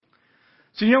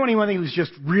So you know anyone who's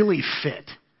just really fit?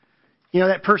 You know,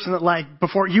 that person that like,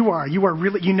 before you are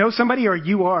really, you know somebody or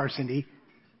you are, Cindy?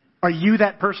 Are you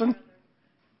that person?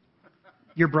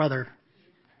 Your brother.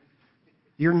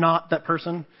 You're not that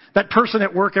person. That person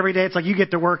at work every day, it's like you get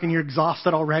to work and you're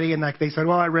exhausted already and like they said,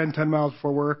 well, I ran 10 miles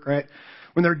before work, right?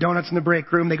 When there are donuts in the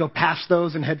break room, they go past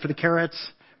those and head for the carrots,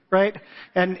 right?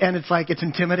 And it's like, it's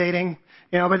intimidating,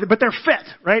 you know, but they're fit,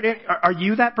 right? Are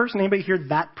you that person? Anybody here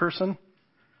that person?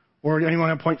 Or anyone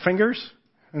want to point fingers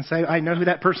and say, I know who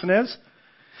that person is?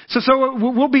 So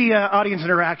we'll be audience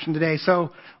interaction today.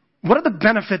 So what are the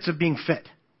benefits of being fit?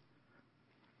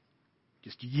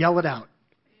 Just yell it out.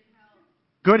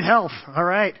 Good health. All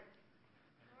right.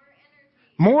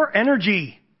 More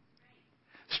energy.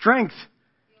 Strength.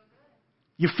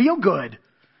 You feel good.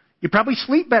 You probably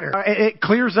sleep better. It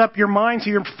clears up your mind so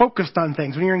you're focused on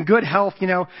things. When you're in good health, you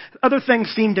know, other things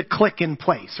seem to click in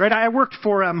place, right? I worked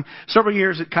for several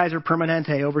years at Kaiser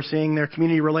Permanente overseeing their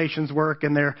community relations work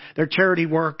and their charity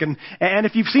work. And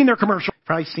if you've seen their commercial,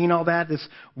 probably seen all that, this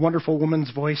wonderful woman's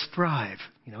voice, Thrive.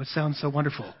 You know, it sounds so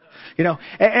wonderful. You know,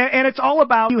 and it's all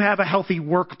about you have a healthy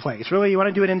workplace. Really, you want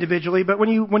to do it individually, but when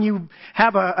you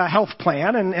have a health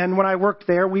plan, and when I worked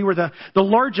there, we were the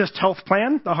largest health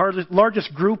plan, the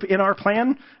largest group in our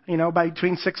plan. You know, by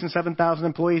between 6,000 and 7,000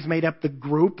 employees made up the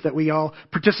group that we all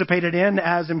participated in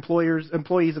as employees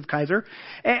of Kaiser.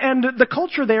 And the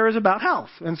culture there is about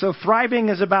health. And so thriving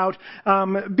is about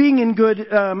being in good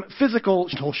physical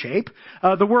shape.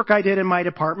 The work I did in my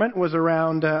department was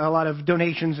around a lot of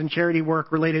donations and charity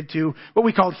work related to what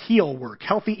we called HEAL work,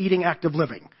 healthy eating, active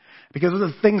living. Because of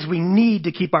the things we need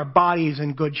to keep our bodies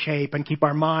in good shape and keep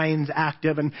our minds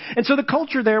active. And so the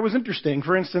culture there was interesting.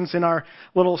 For instance, in our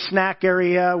little snack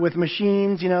area with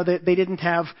machines, you know, they didn't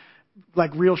have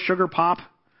like real sugar pop.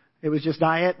 It was just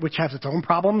diet, which has its own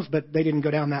problems, but they didn't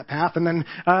go down that path. And then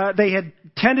they had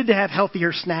tended to have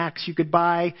healthier snacks you could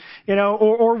buy, you know,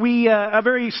 or we a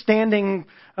very standing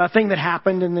thing that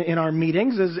happened in our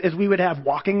meetings is we would have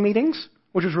walking meetings,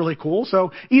 which was really cool.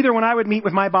 So either when I would meet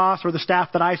with my boss or the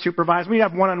staff that I supervised, we'd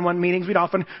have one-on-one meetings. We'd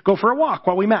often go for a walk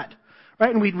while we met.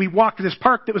 Right? And we'd walk to this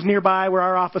park that was nearby where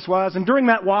our office was. And during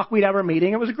that walk, we'd have our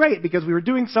meeting. It was great because we were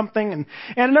doing something. And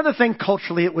another thing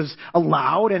culturally it was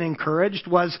allowed and encouraged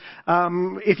was,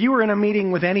 if you were in a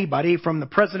meeting with anybody from the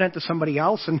president to somebody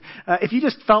else, and if you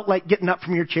just felt like getting up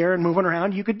from your chair and moving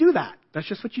around, you could do that. That's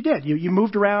just what you did. You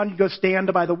moved around, you go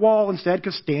stand by the wall instead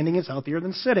because standing is healthier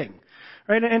than sitting.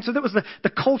 Right? And so that was the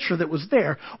culture that was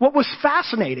there. What was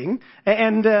fascinating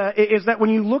is that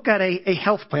when you look at a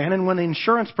health plan and when the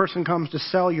insurance person comes to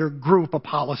sell your group a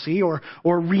policy or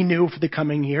renew for the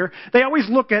coming year, they always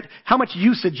look at how much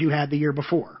usage you had the year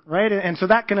before, right? And so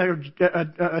that can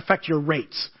affect your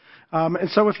rates. And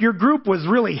so if your group was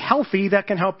really healthy, that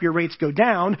can help your rates go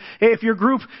down. If your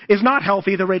group is not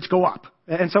healthy, the rates go up.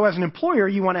 And so as an employer,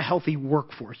 you want a healthy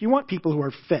workforce. You want people who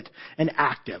are fit and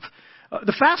active.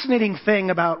 The fascinating thing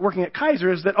about working at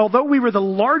Kaiser is that although we were the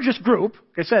largest group,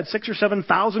 like I said, 6,000 or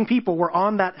 7,000 people were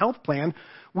on that health plan,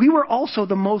 we were also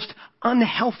the most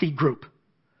unhealthy group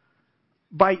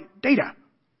by data.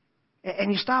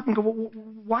 And you stop and go, well,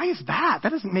 why is that? That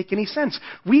doesn't make any sense.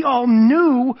 We all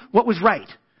knew what was right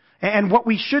and what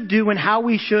we should do and how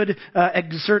we should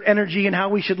exert energy and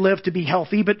how we should live to be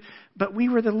healthy, but we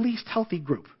were the least healthy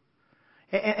group.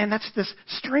 And that's this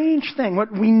strange thing.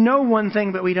 We know one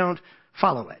thing, but we don't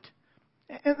follow it.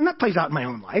 And that plays out in my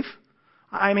own life.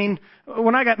 I mean,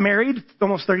 when I got married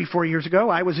almost 34 years ago,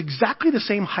 I was exactly the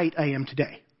same height I am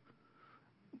today.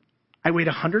 I weighed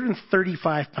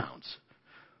 135 pounds,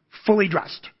 fully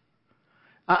dressed.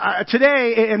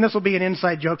 Today, and this will be an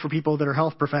inside joke for people that are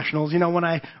health professionals, you know, when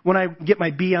I get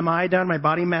my BMI done, my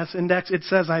body mass index, it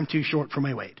says I'm too short for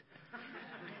my weight.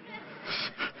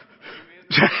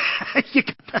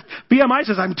 BMI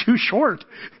says I'm too short.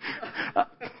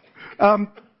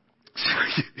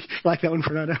 Like that one,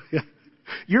 Fernando? Yeah.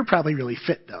 You're probably really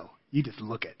fit, though. You just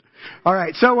look it. All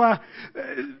right. So I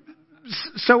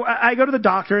go to the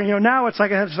doctor, and, you know, now it's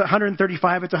like it's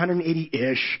 135, it's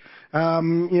 180-ish.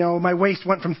 You know, my waist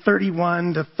went from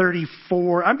 31 to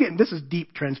 34. This is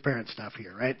deep, transparent stuff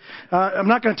here, right? I'm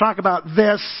not going to talk about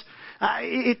this.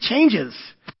 It changes.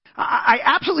 I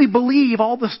absolutely believe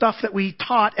all the stuff that we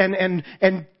taught and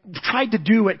tried to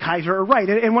do at Kaiser are right.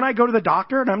 And when I go to the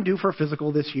doctor, and I'm due for a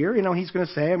physical this year, you know, he's going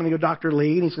to say, I'm going to go to Dr.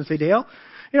 Lee, and he's going to say, Dale,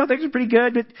 you know, things are pretty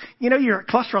good, but, you know, your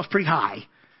cholesterol's pretty high.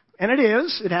 And it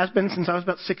is. It has been since I was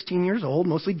about 16 years old,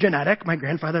 mostly genetic. My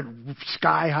grandfather had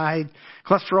sky-high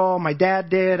cholesterol. My dad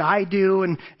did. I do.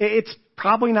 And it's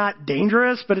probably not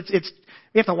dangerous, but it's you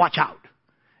have to watch out.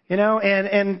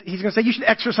 and he's going to say, you should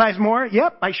exercise more.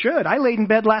 Yep, I should. I laid in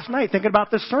bed last night thinking about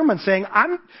this sermon saying,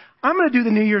 I'm going to do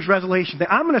the New Year's resolution thing.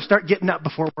 I'm going to start getting up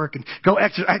before work and go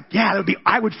exercise. Yeah,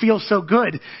 I would feel so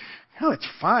good. Oh, it's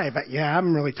 5. Yeah,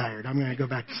 I'm really tired. I'm going to go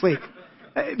back to sleep.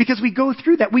 Because we go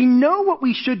through that. We know what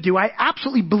we should do. I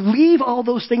absolutely believe all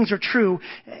those things are true.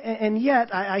 And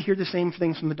yet I hear the same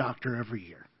things from the doctor every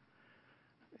year.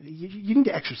 You need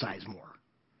to exercise more.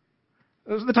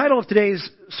 The title of today's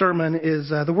sermon is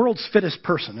The World's Fittest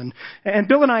Person. And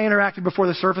Bill and I interacted before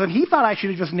the service, and he thought I should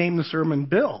have just named the sermon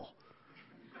Bill.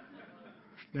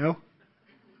 No?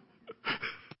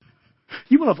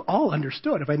 You will have all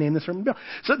understood if I named the sermon Bill.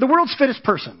 So the world's fittest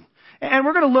person. And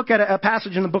we're going to look at a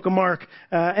passage in the book of Mark,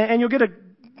 and you'll get a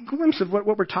glimpse of what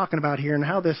we're talking about here and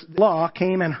how this law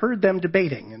came and heard them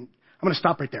debating. And I'm going to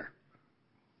stop right there.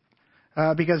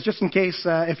 Because just in case,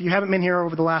 if you haven't been here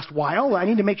over the last while, I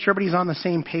need to make sure everybody's on the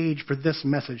same page for this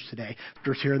message today.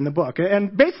 It's here in the book.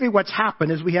 And basically what's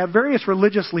happened is we have various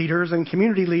religious leaders and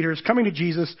community leaders coming to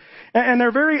Jesus, and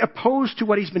they're very opposed to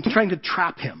what he's been trying to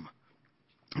trap him.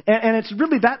 And it's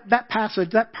really that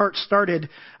passage, that part started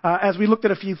as we looked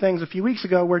at a few things a few weeks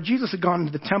ago where Jesus had gone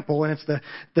into the temple, and it's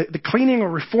the cleaning or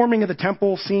reforming of the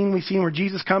temple scene we've seen where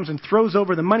Jesus comes and throws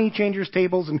over the money changers'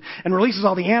 tables and releases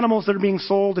all the animals that are being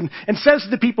sold and says to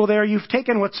the people there, you've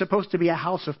taken what's supposed to be a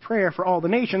house of prayer for all the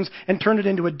nations and turned it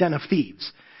into a den of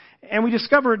thieves. And we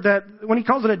discovered that when he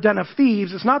calls it a den of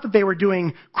thieves, it's not that they were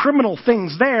doing criminal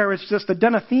things there, it's just the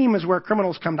den of thieves is where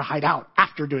criminals come to hide out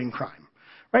after doing crime.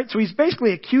 Right? So he's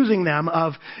basically accusing them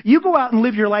of, you go out and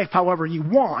live your life however you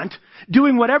want,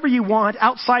 doing whatever you want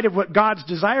outside of what God's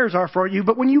desires are for you,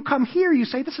 but when you come here, you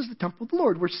say, this is the temple of the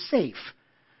Lord. We're safe.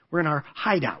 We're in our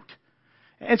hideout.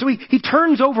 And so he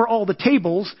turns over all the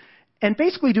tables and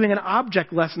basically doing an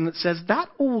object lesson that says that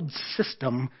old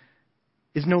system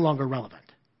is no longer relevant.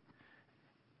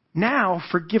 Now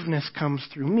forgiveness comes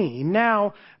through me.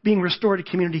 Now being restored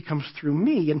to community comes through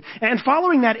me. And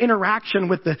following that interaction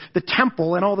with the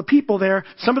temple and all the people there,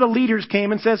 some of the leaders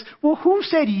came and says, well, who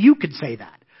said you could say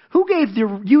that? Who gave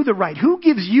you the right? Who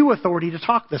gives you authority to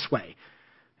talk this way?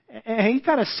 And he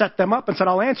kind of set them up and said,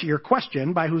 I'll answer your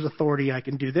question by whose authority I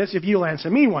can do this if you'll answer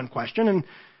me one question.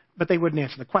 But they wouldn't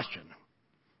answer the question.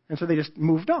 And so they just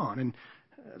moved on. And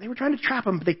they were trying to trap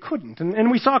him, but they couldn't. And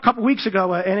we saw a couple weeks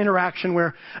ago an interaction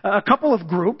where a couple of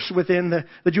groups within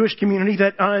the Jewish community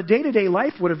that on a day-to-day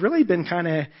life would have really been kind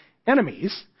of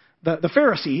enemies. The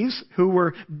Pharisees, who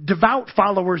were devout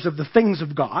followers of the things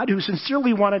of God, who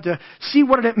sincerely wanted to see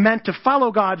what it meant to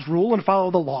follow God's rule and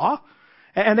follow the law.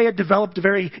 And they had developed a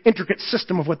very intricate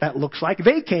system of what that looks like.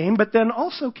 They came, but then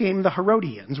also came the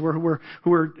Herodians, who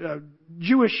were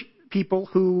Jewish people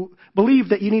who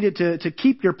believed that you needed to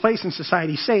keep your place in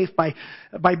society safe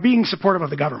by being supportive of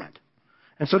the government.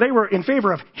 And so they were in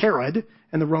favor of Herod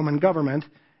and the Roman government.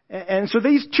 And so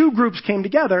these two groups came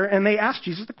together and they asked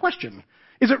Jesus the question,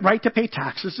 is it right to pay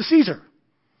taxes to Caesar?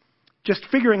 Just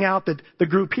figuring out that the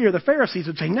group here, the Pharisees,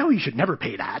 would say, no, you should never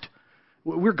pay that.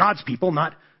 We're God's people,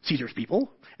 not Caesar's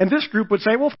people. And this group would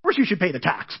say, well, of course you should pay the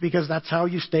tax because that's how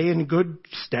you stay in good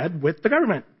stead with the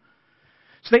government.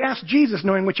 So they asked Jesus,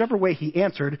 knowing whichever way he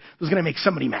answered was going to make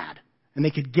somebody mad, and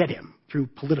they could get him through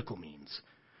political means.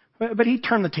 But he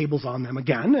turned the tables on them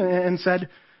again and said,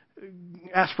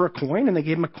 asked for a coin, and they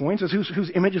gave him a coin. Says,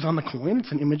 whose image is on the coin?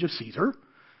 It's an image of Caesar.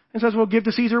 And says, well, give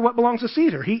to Caesar what belongs to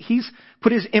Caesar. He's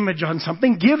put his image on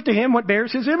something. Give to him what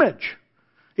bears his image.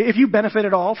 If you benefit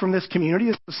at all from this community,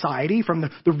 this society, from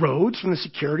the roads, from the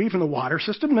security, from the water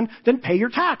system, then pay your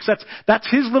tax. That's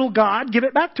his little God. Give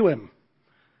it back to him.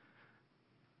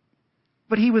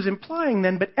 But he was implying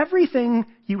then, but everything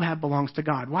you have belongs to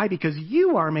God. Why? Because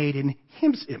you are made in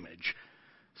his image.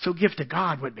 So give to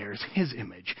God what bears his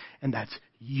image, and that's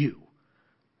you.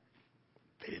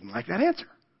 They didn't like that answer.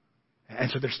 And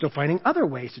so they're still finding other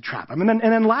ways to trap him. And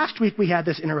then last week we had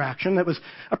this interaction that was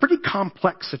a pretty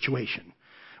complex situation,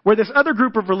 where this other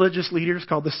group of religious leaders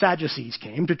called the Sadducees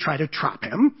came to try to trap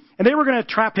him, and they were going to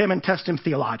trap him and test him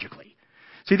theologically.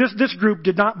 See, this group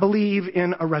did not believe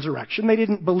in a resurrection. They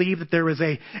didn't believe that there was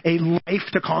a life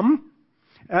to come.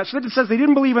 So it says they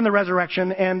didn't believe in the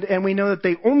resurrection, and we know that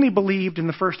they only believed in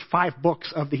the first 5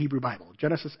 books of the Hebrew Bible: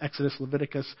 Genesis, Exodus,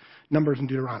 Leviticus, Numbers, and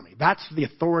Deuteronomy. That's the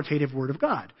authoritative Word of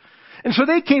God. And so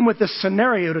they came with this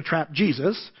scenario to trap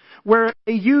Jesus, where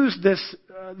they used this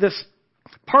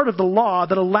part of the law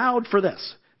that allowed for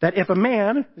this, that if a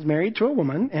man is married to a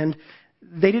woman and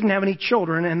they didn't have any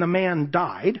children and the man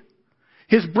died,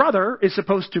 his brother is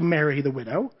supposed to marry the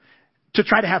widow to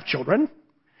try to have children.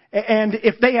 And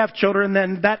if they have children,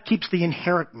 then that keeps the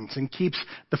inheritance and keeps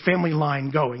the family line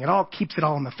going. Keeps it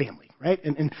all in the family, right?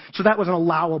 And so that was an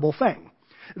allowable thing.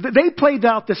 They played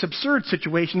out this absurd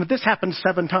situation that this happens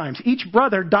 7 times. Each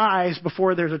brother dies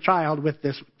before there's a child with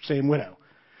this same widow.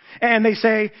 And they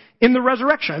say, in the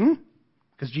resurrection,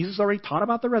 because Jesus already taught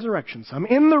about the resurrection some,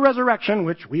 in the resurrection,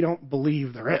 which we don't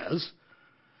believe there is,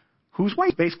 whose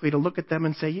way? Basically to look at them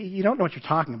and say, you don't know what you're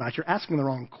talking about. You're asking the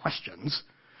wrong questions.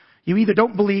 You either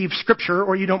don't believe Scripture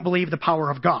or you don't believe the power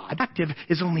of God. Active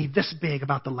is only this big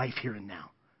about the life here and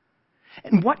now.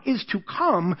 And what is to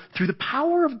come through the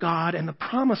power of God and the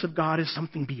promise of God is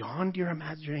something beyond your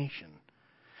imagination.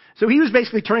 So he was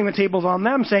basically turning the tables on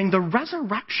them, saying the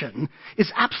resurrection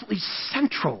is absolutely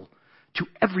central to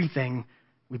everything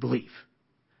we believe,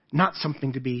 not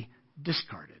something to be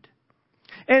discarded.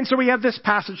 And so we have this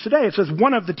passage today. It says,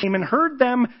 one of the team and heard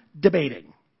them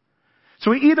debating.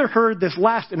 So he either heard this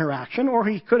last interaction or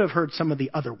he could have heard some of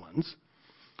the other ones.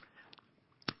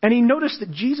 And he noticed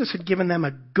that Jesus had given them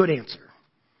a good answer.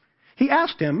 He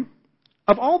asked him,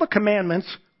 of all the commandments,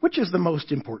 which is the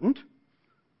most important?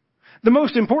 The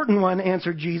most important one,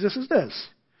 answered Jesus, is this.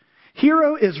 Hear,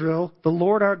 O Israel, the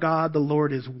Lord our God, the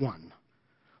Lord is one.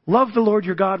 Love the Lord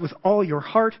your God with all your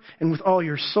heart and with all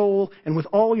your soul and with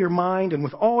all your mind and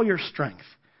with all your strength.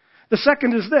 The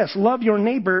second is this, love your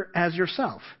neighbor as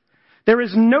yourself. There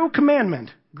is no commandment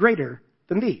greater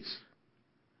than these.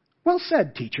 Well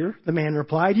said, teacher, the man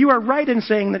replied. You are right in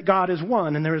saying that God is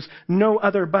one and there is no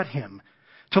other but him.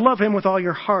 To love him with all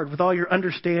your heart, with all your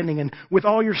understanding, and with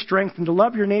all your strength, and to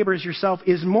love your neighbor as yourself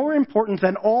is more important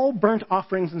than all burnt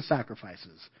offerings and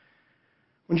sacrifices.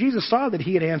 When Jesus saw that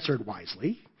he had answered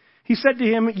wisely, he said to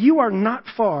him, you are not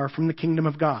far from the kingdom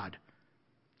of God.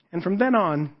 And from then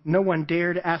on, no one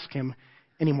dared ask him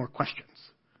any more questions.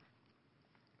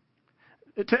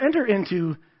 To enter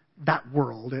into that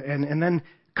world and then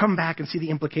come back and see the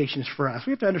implications for us,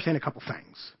 we have to understand a couple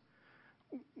things.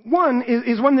 One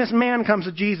is when this man comes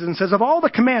to Jesus and says, of all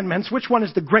the commandments, which one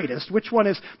is the greatest? Which one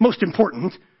is most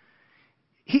important?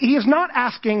 He is not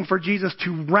asking for Jesus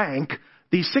to rank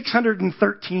the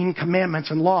 613 commandments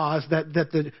and laws that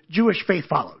the Jewish faith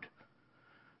followed.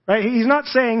 Right? He's not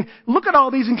saying, look at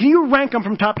all these and can you rank them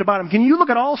from top to bottom? Can you look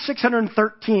at all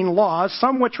 613 laws,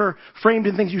 some which are framed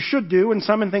in things you should do and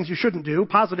some in things you shouldn't do,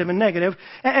 positive and negative,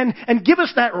 and give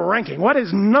us that ranking. What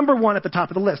is number one at the top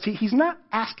of the list? He's not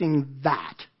asking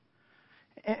that.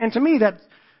 And to me,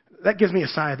 that gives me a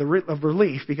sigh of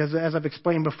relief because, as I've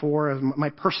explained before, as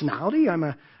my personality, I'm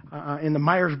in the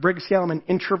Myers-Briggs scale, I'm an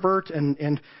introvert,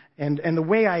 and the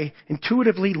way I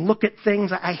intuitively look at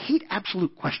things, I hate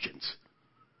absolute questions.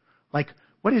 Like,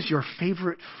 what is your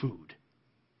favorite food?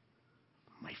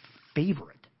 My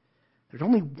favorite. There's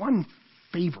only one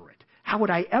favorite. How would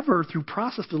I ever, through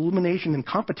process of elimination and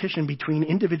competition between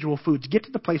individual foods, get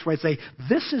to the place where I say,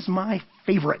 this is my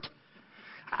favorite?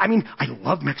 I mean, I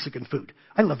love Mexican food.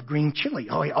 I love green chili.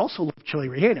 Oh, I also love chili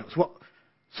rellenos. Well,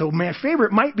 so my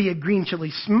favorite might be a green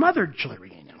chili smothered chili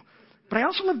relleno. But I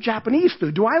also love Japanese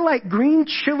food. Do I like green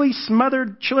chili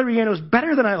smothered chili rellenos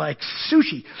better than I like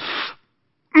sushi?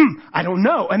 I don't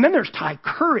know. And then there's Thai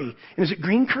curry. And is it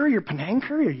green curry or Penang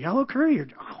curry or yellow curry?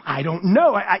 I don't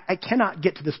know. I cannot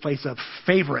get to this place of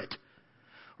favorite.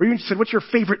 Or you said, what's your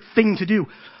favorite thing to do?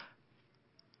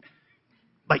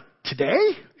 Like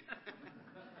today?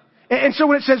 And so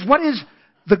when it says, what is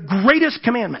the greatest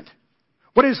commandment?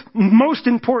 What is most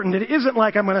important? It isn't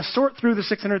like I'm going to sort through the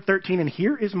 613 and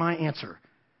here is my answer.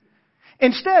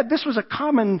 Instead, this was a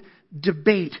common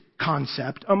debate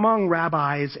concept among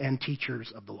rabbis and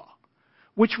teachers of the law,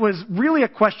 which was really a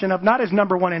question of not as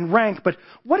number one in rank, but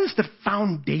what is the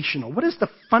foundational, what is the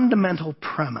fundamental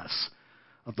premise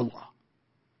of the law?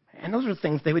 And those are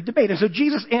things they would debate. And so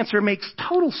Jesus' answer makes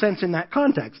total sense in that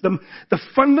context. The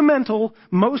fundamental,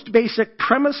 most basic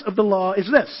premise of the law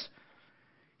is this.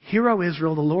 Hear, O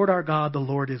Israel, the Lord our God, the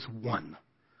Lord is one.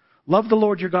 Love the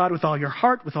Lord your God with all your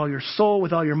heart, with all your soul,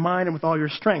 with all your mind, and with all your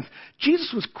strength.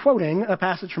 Jesus was quoting a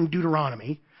passage from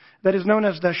Deuteronomy that is known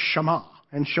as the Shema.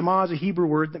 And Shema is a Hebrew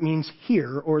word that means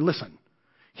hear or listen.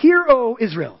 Hear, O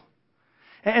Israel.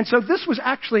 And so this was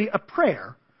actually a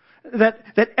prayer that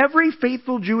every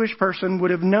faithful Jewish person would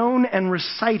have known and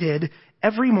recited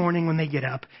every morning when they get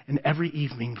up and every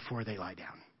evening before they lie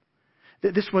down.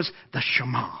 This was the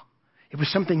Shema. It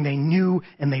was something they knew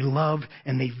and they loved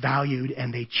and they valued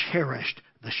and they cherished,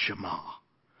 the Shema.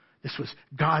 This was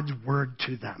God's word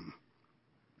to them.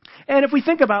 And if we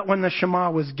think about when the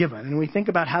Shema was given, and we think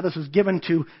about how this was given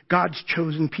to God's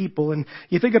chosen people, and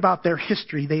you think about their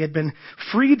history, they had been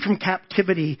freed from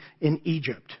captivity in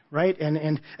Egypt, right?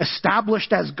 And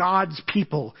established as God's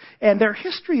people. And their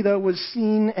history, though, was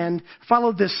seen and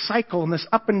followed this cycle and this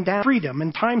up and down freedom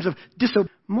in times of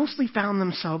disobedience. mostly found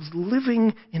themselves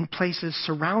living in places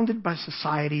surrounded by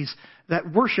societies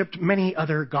that worshipped many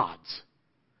other gods.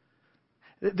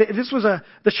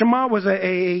 The Shema was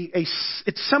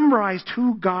it summarized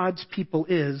who God's people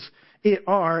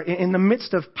are in the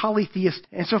midst of polytheist.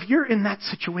 And so if you're in that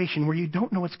situation where you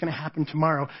don't know what's going to happen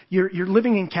tomorrow, you're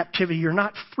living in captivity, you're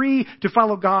not free to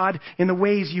follow God in the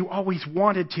ways you always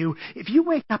wanted to. If you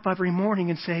wake up every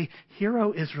morning and say, "Hear,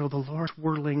 O Israel, the Lord is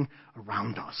whirling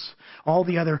around us," all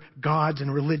the other gods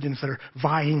and religions that are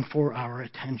vying for our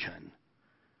attention.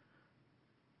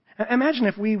 Imagine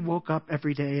if we woke up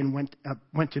every day and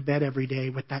went to bed every day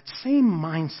with that same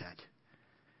mindset.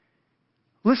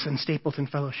 Listen, Stapleton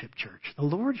Fellowship Church, the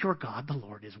Lord your God, the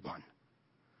Lord is one.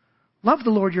 Love the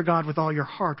Lord your God with all your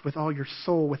heart, with all your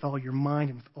soul, with all your mind,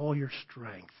 and with all your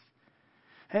strength.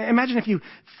 Imagine if you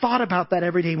thought about that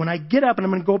every day. When I get up and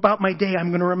I'm going to go about my day, I'm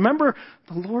going to remember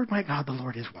the Lord my God, the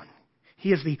Lord is one.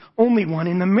 He is the only one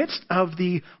in the midst of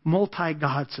the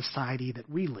multi-God society that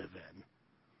we live in.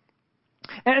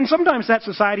 And sometimes that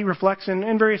society reflects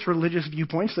in various religious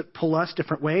viewpoints that pull us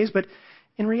different ways, but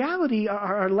in reality,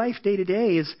 our life day to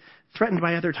day is threatened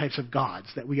by other types of gods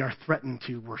that we are threatened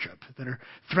to worship, that are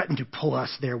threatened to pull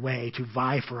us their way, to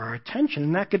vie for our attention.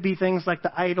 And that could be things like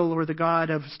the idol or the god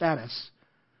of status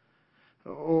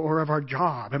or of our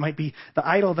job. It might be the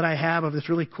idol that I have of this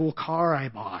really cool car I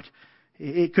bought.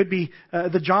 It could be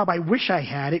the job I wish I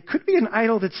had. It could be an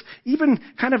idol that's even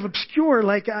kind of obscure,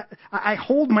 like I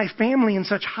hold my family in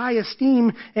such high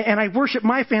esteem, and I worship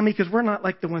my family because we're not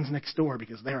like the ones next door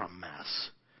because they're a mess.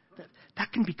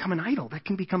 That can become an idol. That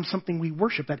can become something we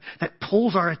worship that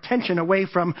pulls our attention away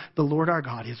from the Lord our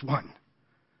God is one.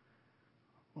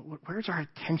 Where's our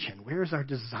attention? Where is our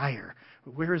desire?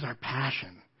 Where is our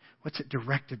passion? What's it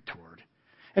directed toward?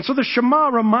 And so the Shema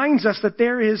reminds us that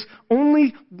there is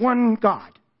only one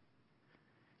God.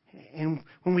 And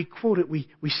when we quote it, we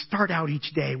start out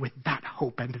each day with that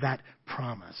hope and that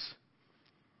promise.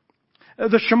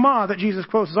 The Shema that Jesus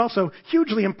quotes is also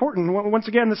hugely important. Once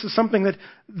again, this is something that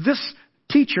this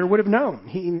teacher would have known.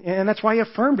 And that's why he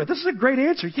affirmed it. This is a great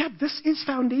answer. Yeah, this is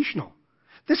foundational.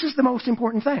 This is the most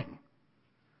important thing.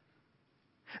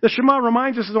 The Shema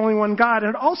reminds us there's only one God,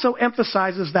 and it also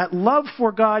emphasizes that love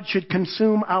for God should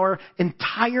consume our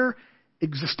entire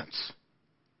existence.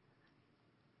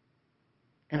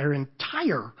 And our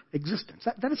entire existence.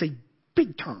 That is a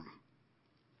big term.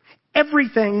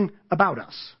 Everything about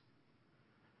us.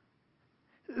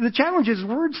 The challenge is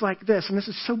words like this, and this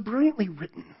is so brilliantly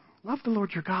written. Love the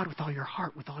Lord your God with all your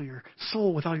heart, with all your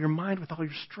soul, with all your mind, with all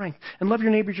your strength. And love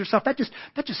your neighbors yourself. That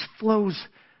just flows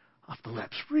off the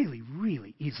lips really,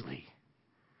 really easily.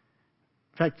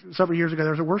 In fact, several years ago,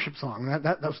 there was a worship song.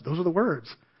 Those are the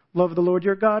words. Love the Lord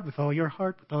your God with all your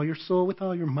heart, with all your soul, with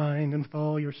all your mind, and with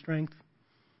all your strength.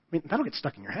 I mean, that'll get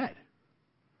stuck in your head.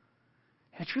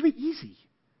 And it's really easy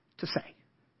to say.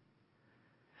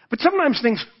 But sometimes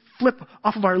things flip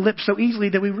off of our lips so easily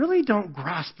that we really don't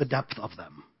grasp the depth of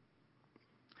them.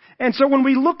 And so when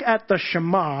we look at the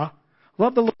Shema,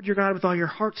 love the Lord your God with all your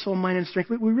heart, soul, mind, and strength,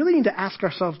 we really need to ask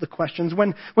ourselves the questions.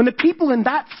 When the people in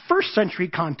that first century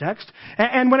context,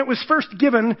 and when it was first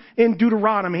given in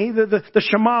Deuteronomy, the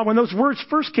Shema, when those words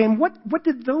first came, what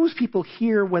did those people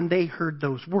hear when they heard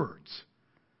those words?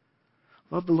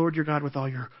 Love the Lord your God with all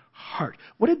your heart.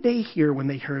 What did they hear when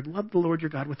they heard, love the Lord your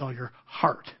God with all your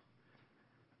heart?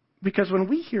 Because when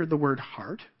we hear the word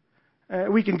heart,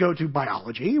 we can go to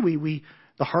biology.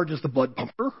 The heart is the blood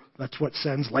pumper. That's what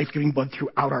sends life-giving blood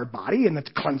throughout our body, and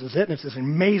that cleanses it, and it's this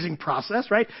amazing process,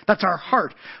 right? That's our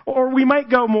heart. Or we might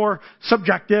go more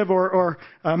subjective or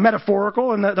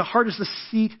metaphorical, and the heart is the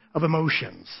seat of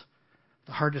emotions.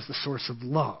 The heart is the source of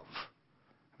love.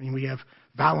 I mean, we have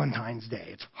Valentine's Day.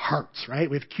 It's hearts, right?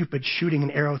 We have Cupid shooting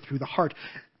an arrow through the heart.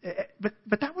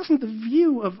 But that wasn't the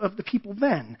view of the people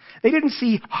then. They didn't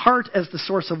see heart as the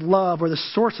source of love or the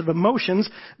source of emotions.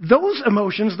 Those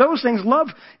emotions, those things, love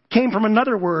came from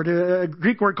another word, a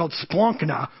Greek word called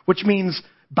splanchna, which means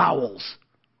bowels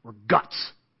or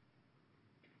guts.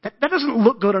 That doesn't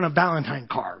look good on a Valentine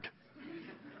card.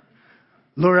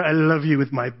 Laura, I love you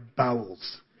with my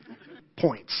bowels.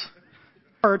 Points.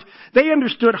 Heart, they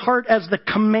understood heart as the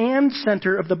command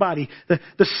center of the body,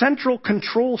 the central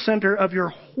control center of your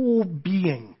whole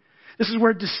being. This is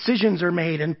where decisions are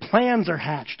made and plans are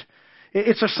hatched.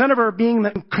 It's a center of our being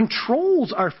that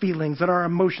controls our feelings and our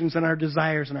emotions and our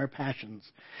desires and our passions.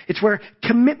 It's where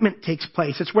commitment takes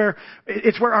place. It's where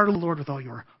our Lord with all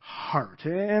your heart.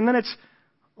 And then it's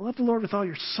love the Lord with all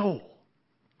your soul.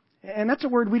 And that's a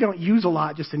word we don't use a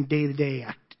lot just in day-to-day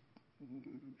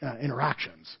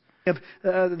interactions.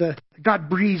 God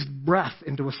breathed breath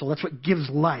into a soul. That's what gives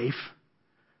life.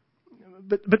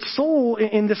 But soul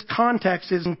in this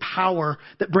context is power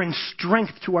that brings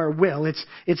strength to our will.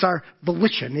 It's our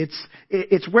volition.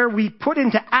 It's where we put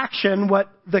into action what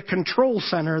the control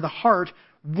center, the heart,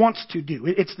 wants to do.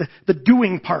 It's the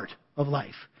doing part of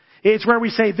life. It's where we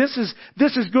say, this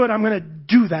is good, I'm going to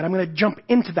do that. I'm going to jump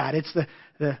into that. It's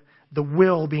the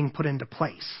will being put into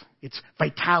place. It's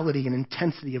vitality and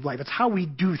intensity of life. It's how we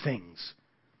do things.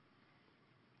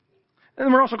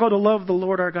 And we're also called to love the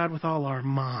Lord our God with all our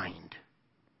mind.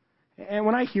 And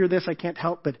when I hear this, I can't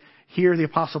help but hear the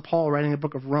Apostle Paul writing the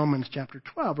book of Romans chapter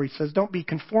 12, where he says, don't be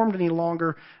conformed any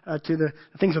longer to the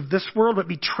things of this world, but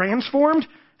be transformed.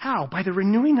 How? By the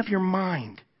renewing of your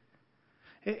mind.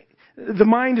 The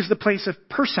mind is the place of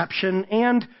perception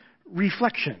and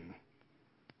reflection.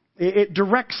 It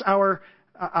directs our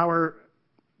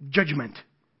judgment.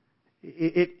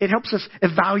 It helps us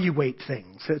evaluate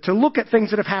things, to look at things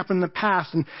that have happened in the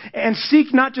past and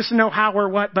seek not just to know how or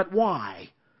what, but why.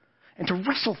 And to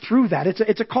wrestle through that.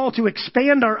 It's a call to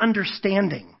expand our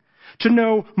understanding, to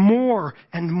know more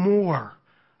and more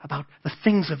about the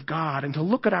things of God, and to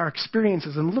look at our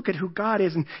experiences and look at who God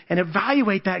is and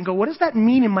evaluate that and go, what does that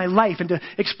mean in my life? And to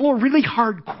explore really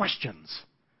hard questions.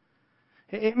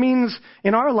 It means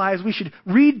in our lives we should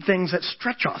read things that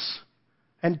stretch us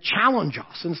and challenge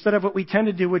us instead of what we tend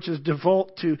to do, which is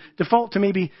default to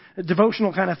maybe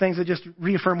devotional kind of things that just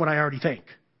reaffirm what I already think.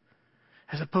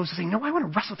 As opposed to saying, no, I want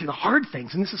to wrestle through the hard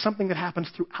things, and this is something that happens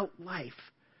throughout life.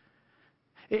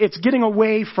 It's getting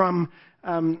away from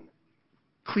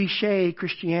cliche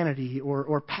Christianity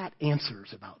or pat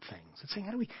answers about things. It's saying,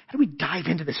 how do we dive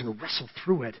into this and wrestle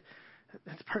through it?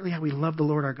 That's partly how we love the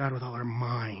Lord our God with all our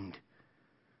mind.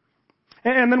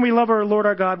 And then we love our Lord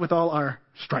our God with all our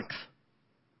strength.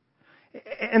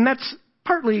 And that's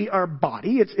partly our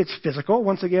body. It's physical.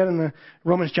 Once again, in the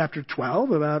Romans chapter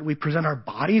 12, about we present our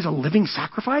bodies a living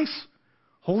sacrifice,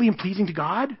 holy and pleasing to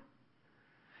God.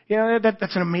 Yeah,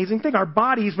 that's an amazing thing. Our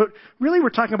bodies, but really we're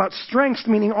talking about strengths,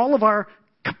 meaning all of our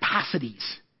capacities.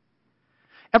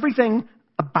 Everything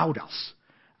about us.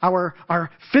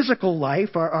 Our physical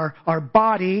life, our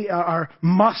body, our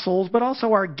muscles, but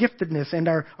also our giftedness and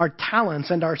our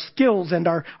talents and our skills and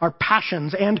our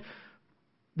passions and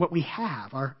what we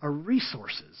have, our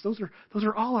resources. Those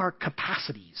are all our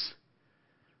capacities.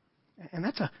 And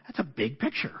that's a big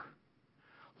picture.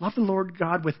 Love the Lord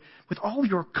God with all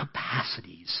your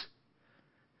capacities.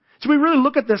 So we really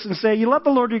look at this and say, you love the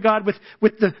Lord your God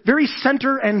with the very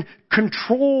center and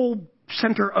control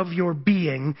center of your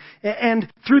being, and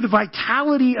through the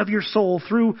vitality of your soul,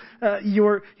 through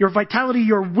your vitality,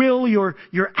 your will, your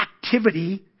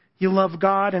activity, you love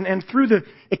God, and through the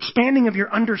expanding of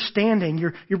your understanding,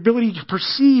 your ability to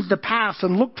perceive the past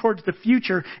and look towards the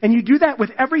future, and you do that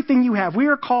with everything you have. We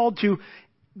are called to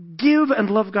give and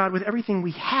love God with everything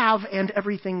we have and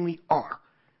everything we are.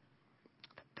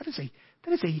 That is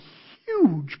a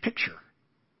huge picture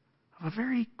of a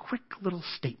very quick little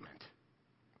statement.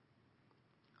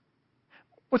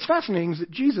 What's fascinating is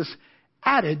that Jesus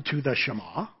added to the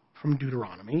Shema from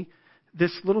Deuteronomy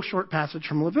this little short passage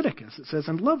from Leviticus. It says,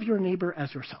 and love your neighbor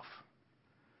as yourself.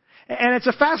 And it's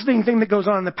a fascinating thing that goes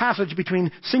on in the passage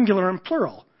between singular and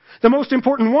plural. The most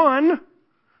important one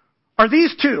are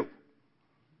these two.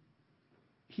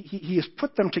 He has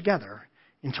put them together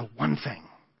into one thing.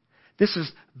 This is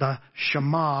the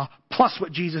Shema plus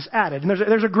what Jesus added. And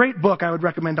there's a great book I would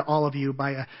recommend to all of you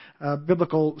by a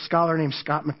biblical scholar named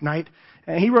Scott McKnight.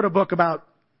 And he wrote a book about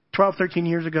 12, 13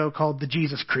 years ago called The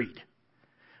Jesus Creed,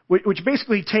 which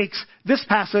basically takes this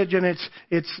passage and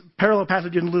its parallel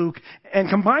passage in Luke and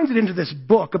combines it into this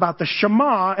book about the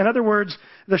Shema. In other words,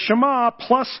 the Shema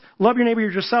plus love your neighbor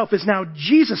as yourself is now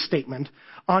Jesus' statement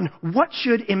on what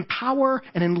should empower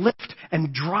and enlift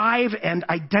and drive and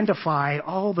identify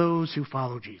all those who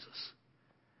follow Jesus.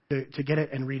 To get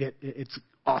it and read it, it's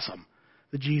awesome.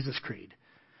 The Jesus Creed.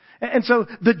 And so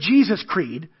the Jesus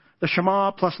Creed, the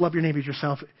Shema plus love your neighbor as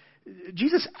yourself,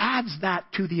 Jesus adds that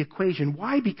to the equation.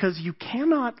 Why? Because you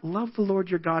cannot love the Lord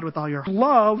your God with all your heart,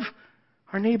 love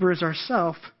our neighbor as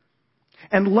ourself,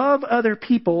 and love other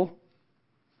people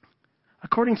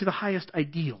according to the highest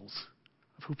ideals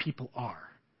of who people are,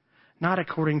 not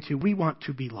according to we want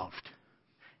to be loved.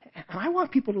 And I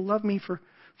want people to love me for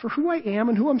who I am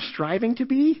and who I'm striving to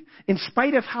be, in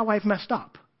spite of how I've messed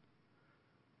up,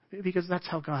 because that's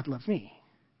how God loves me.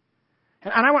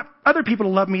 And I want other people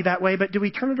to love me that way, but do we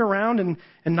turn it around and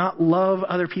not love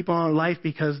other people in life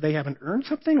because they haven't earned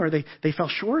something or they fell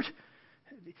short?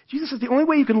 Jesus says the only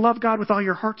way you can love God with all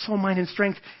your heart, soul, mind, and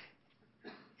strength,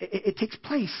 it takes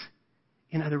place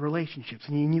in other relationships.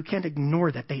 And you can't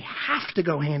ignore that. They have to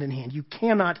go hand in hand. You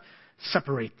cannot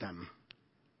separate them.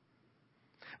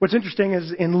 What's interesting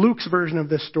is in Luke's version of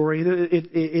this story,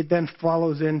 it then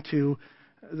follows into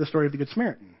the story of the Good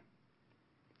Samaritan,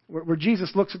 where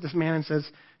Jesus looks at this man and says,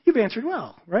 "You've answered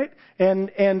well," right?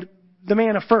 And the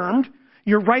man affirmed,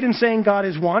 "You're right in saying God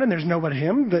is one and there's no but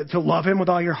him, to love him with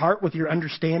all your heart, with your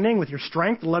understanding, with your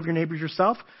strength, to love your neighbors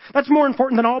yourself. That's more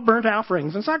important than all burnt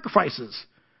offerings and sacrifices."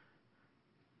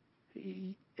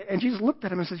 And Jesus looked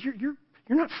at him and says, You're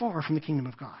not far from the kingdom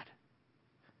of God.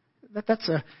 That's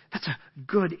a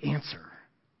good answer.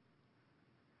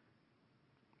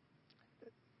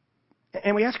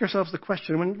 And we ask ourselves the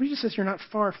question, when Jesus says you're not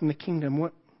far from the kingdom,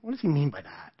 what does he mean by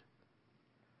that?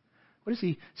 What has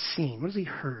he seen? What has he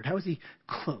heard? How is he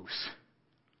close?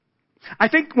 I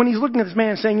think when he's looking at this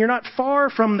man saying you're not far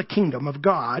from the kingdom of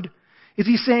God, is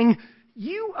he saying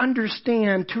you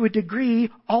understand to a degree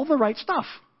all the right stuff.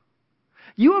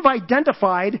 You have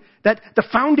identified that the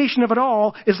foundation of it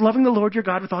all is loving the Lord your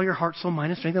God with all your heart, soul,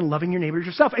 mind, and strength, and loving your neighbor as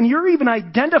yourself. And you're even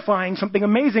identifying something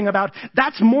amazing about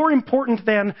that's more important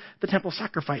than the temple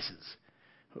sacrifices,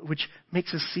 which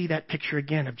makes us see that picture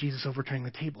again of Jesus overturning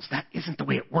the tables. That isn't the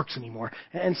way it works anymore.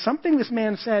 And something this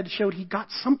man said showed he got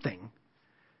something.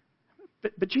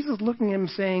 But Jesus looking at him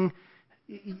saying,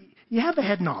 you have the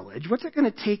head knowledge. What's it going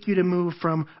to take you to move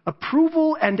from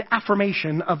approval and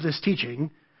affirmation of this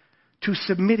teaching to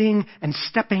submitting and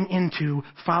stepping into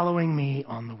following me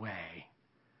on the way?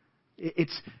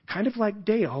 It's kind of like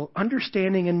Dale,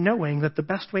 understanding and knowing that the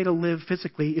best way to live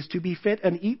physically is to be fit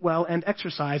and eat well and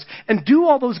exercise and do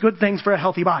all those good things for a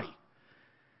healthy body.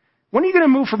 When are you going to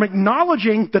move from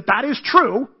acknowledging that that is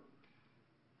true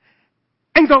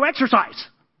and go exercise?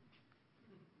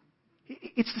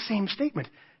 It's the same statement.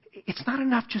 It's not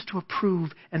enough just to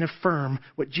approve and affirm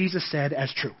what Jesus said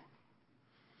as true.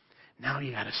 Now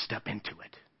you got to step into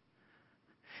it.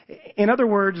 In other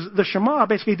words, the Shema,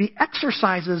 basically the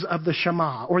exercises of the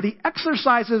Shema, or the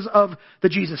exercises of the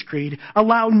Jesus Creed,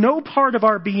 allow no part of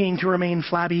our being to remain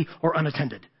flabby or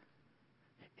unattended.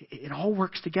 It all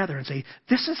works together and say,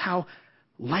 this is how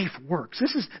life works.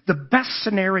 This is the best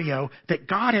scenario that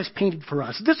God has painted for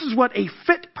us. This is what a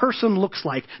fit person looks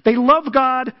like. They love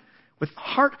God with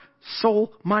heart,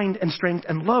 soul, mind, and strength,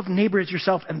 and love neighbor as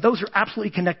yourself, and those are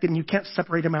absolutely connected, and you can't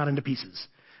separate them out into pieces.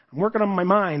 I'm working on my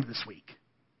mind this week.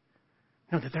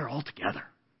 Know that they're all together.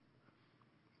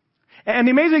 And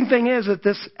the amazing thing is that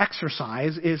this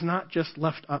exercise is not just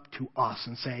left up to us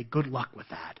and say, good luck with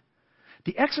that.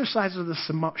 The exercise of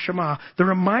the Shema, the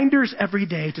reminders every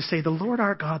day to say, the Lord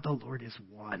our God, the Lord is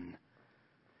one.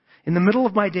 In the middle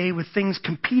of my day with things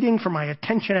competing for my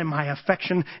attention and my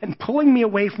affection and pulling me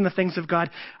away from the things of God,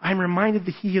 I'm reminded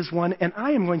that he is one, and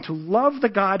I am going to love the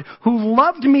God who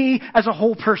loved me as a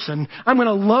whole person. I'm going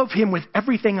to love him with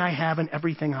everything I have and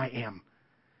everything I am.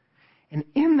 And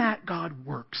in that, God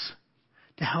works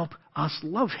to help us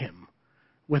love him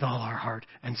with all our heart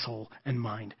and soul and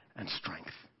mind and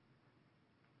strength.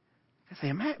 I say,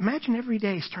 imagine every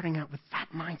day starting out with that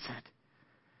mindset,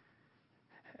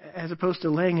 as opposed to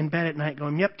laying in bed at night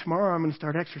going, yep, tomorrow I'm going to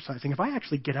start exercising. If I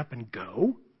actually get up and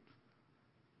go,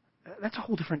 that's a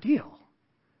whole different deal.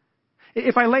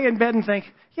 If I lay in bed and think,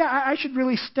 yeah, I should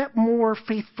really step more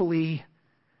faithfully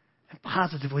and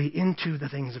positively into the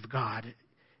things of God,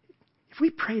 if we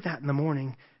pray that in the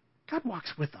morning, God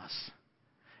walks with us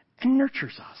and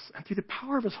nurtures us, and through the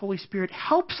power of his Holy Spirit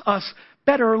helps us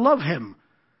better love him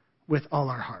with all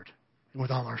our heart and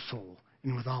with all our soul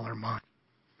and with all our mind.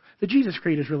 The Jesus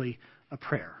Creed is really a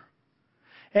prayer.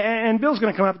 And Bill's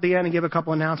going to come up at the end and give a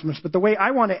couple announcements, but the way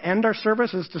I want to end our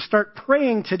service is to start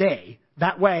praying today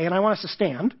that way, and I want us to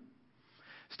stand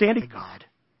to God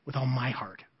with all my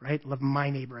heart, right? Love my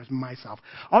neighbor as myself.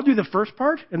 I'll do the first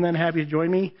part and then have you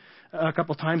join me a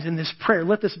couple times in this prayer.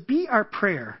 Let this be our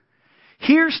prayer.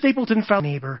 Here, Stapleton found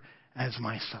neighbor as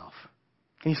myself.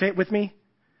 Can you say it with me?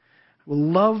 I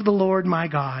will love the Lord my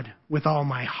God with all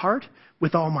my heart,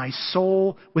 with all my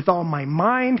soul, with all my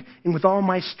mind, and with all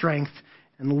my strength,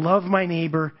 and love my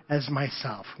neighbor as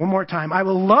myself. One more time. I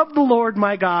will love the Lord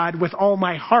my God with all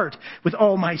my heart, with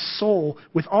all my soul,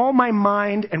 with all my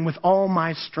mind, and with all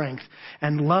my strength,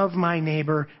 and love my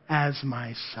neighbor as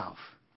myself.